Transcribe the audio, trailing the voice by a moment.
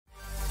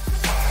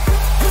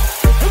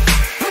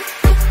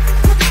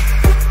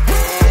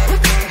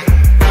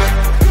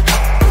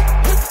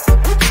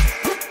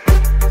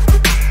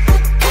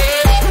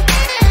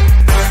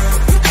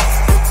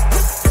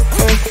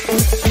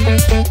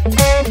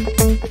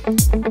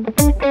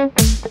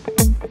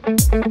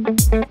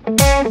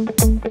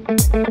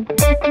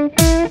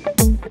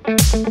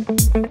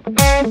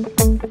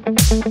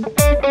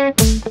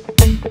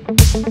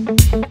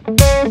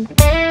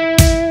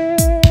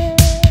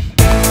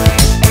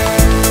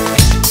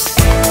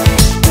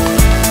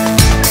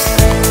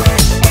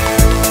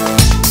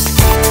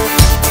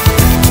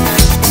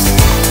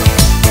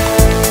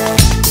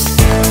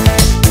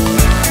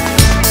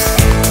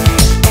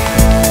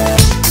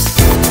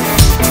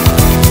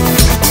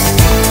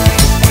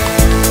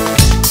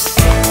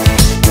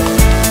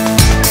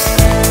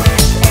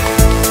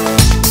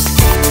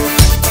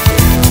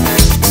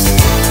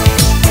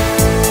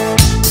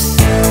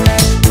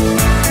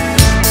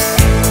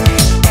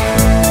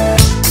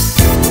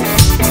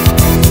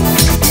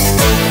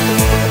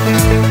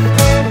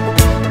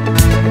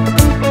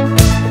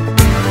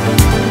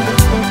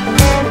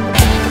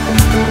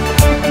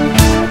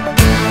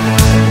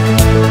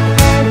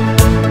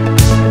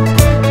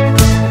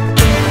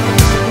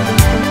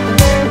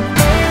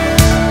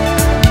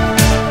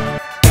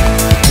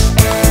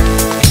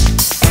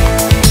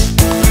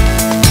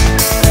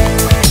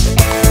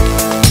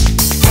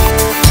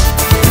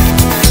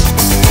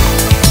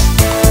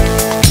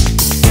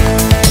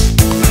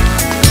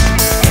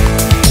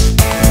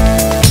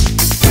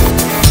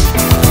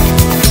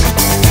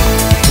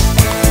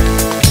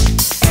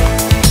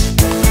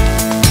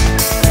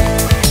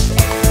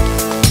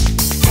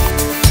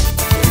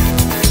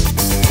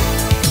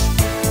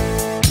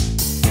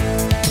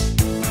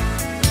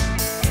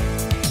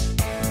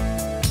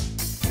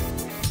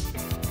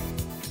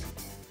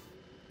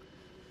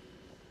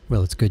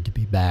Well, it's good to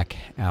be back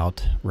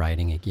out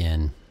riding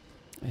again.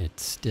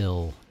 It's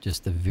still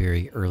just the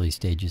very early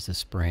stages of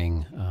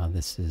spring.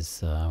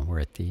 We're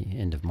at the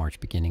end of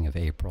March, beginning of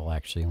April,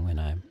 actually, when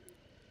I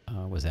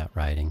was out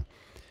riding.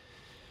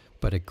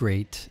 But a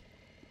great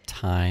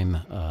time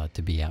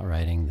to be out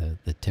riding.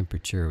 The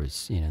temperature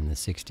was in the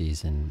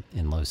 60s and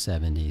in low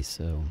 70s,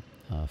 so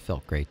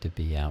felt great to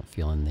be out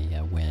feeling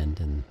the wind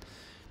and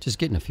just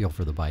getting a feel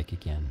for the bike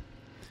again.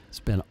 It's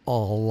been a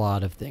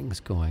lot of things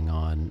going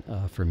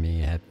on for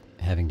me,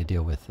 having to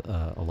deal with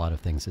a lot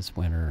of things this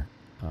winter.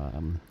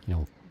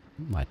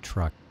 My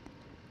truck,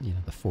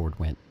 the Ford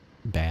went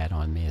bad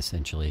on me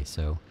essentially,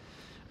 so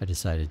I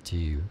decided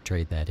to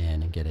trade that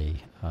in and get a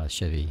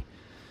Chevy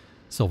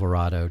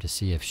Silverado to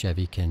see if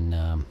Chevy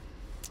can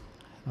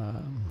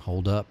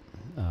hold up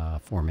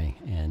for me.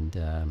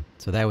 And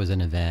so that was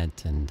an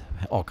event, and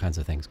all kinds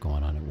of things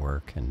going on at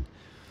work, and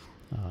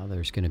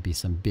there's going to be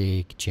some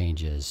big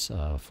changes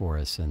for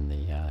us in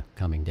the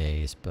coming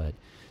days, but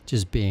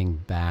just being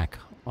back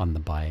on the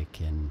bike,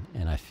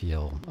 and I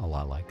feel a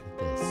lot like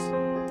this.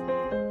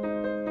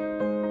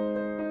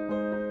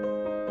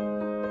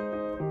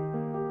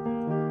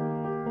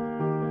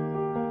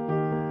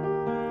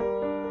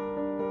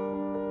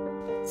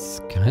 It's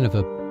kind of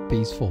a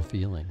peaceful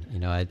feeling.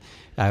 I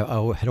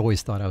had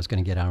always thought I was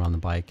going to get out on the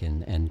bike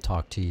and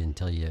talk to you and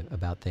tell you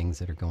about things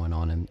that are going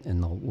on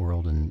in the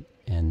world and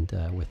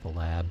with the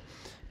lab.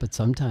 But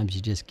sometimes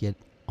you just get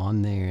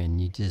on there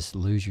and you just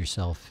lose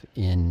yourself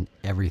in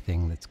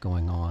everything that's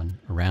going on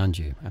around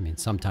you. I mean,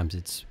 sometimes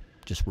it's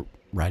just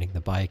riding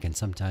the bike, and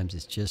sometimes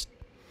it's just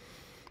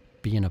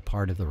being a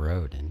part of the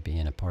road and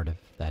being a part of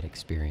that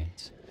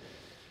experience.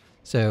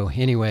 So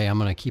anyway, I'm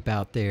going to keep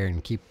out there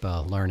and keep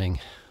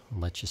learning. I'll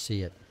let you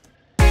see it.